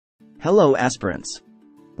Hello aspirants.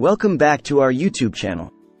 Welcome back to our YouTube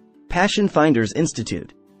channel, Passion Finders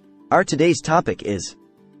Institute. Our today's topic is,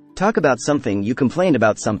 talk about something you complained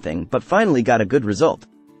about something but finally got a good result.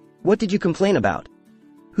 What did you complain about?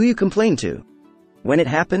 Who you complained to? When it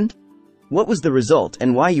happened? What was the result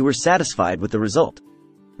and why you were satisfied with the result?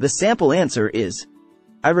 The sample answer is,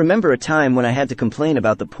 I remember a time when I had to complain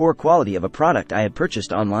about the poor quality of a product I had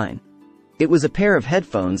purchased online. It was a pair of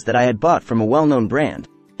headphones that I had bought from a well-known brand,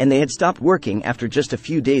 and they had stopped working after just a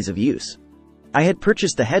few days of use. I had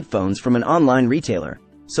purchased the headphones from an online retailer,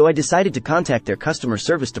 so I decided to contact their customer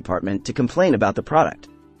service department to complain about the product.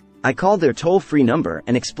 I called their toll-free number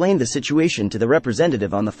and explained the situation to the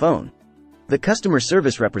representative on the phone. The customer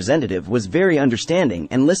service representative was very understanding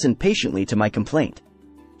and listened patiently to my complaint.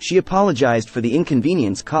 She apologized for the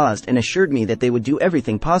inconvenience caused and assured me that they would do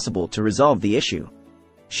everything possible to resolve the issue.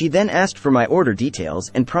 She then asked for my order details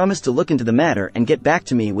and promised to look into the matter and get back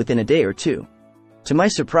to me within a day or two. To my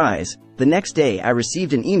surprise, the next day I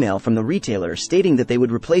received an email from the retailer stating that they would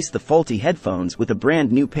replace the faulty headphones with a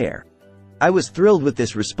brand new pair. I was thrilled with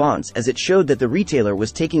this response as it showed that the retailer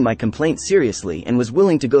was taking my complaint seriously and was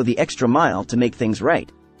willing to go the extra mile to make things right.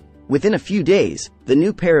 Within a few days, the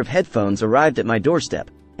new pair of headphones arrived at my doorstep,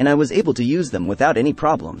 and I was able to use them without any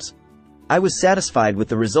problems. I was satisfied with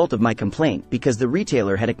the result of my complaint because the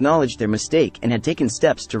retailer had acknowledged their mistake and had taken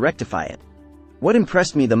steps to rectify it. What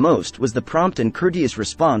impressed me the most was the prompt and courteous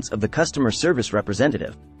response of the customer service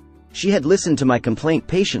representative. She had listened to my complaint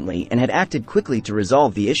patiently and had acted quickly to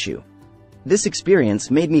resolve the issue. This experience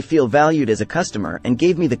made me feel valued as a customer and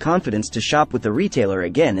gave me the confidence to shop with the retailer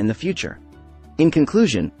again in the future. In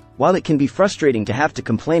conclusion, while it can be frustrating to have to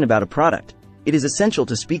complain about a product, it is essential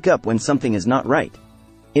to speak up when something is not right.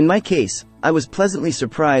 In my case, I was pleasantly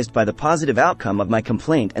surprised by the positive outcome of my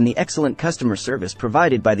complaint and the excellent customer service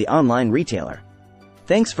provided by the online retailer.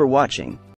 Thanks for watching.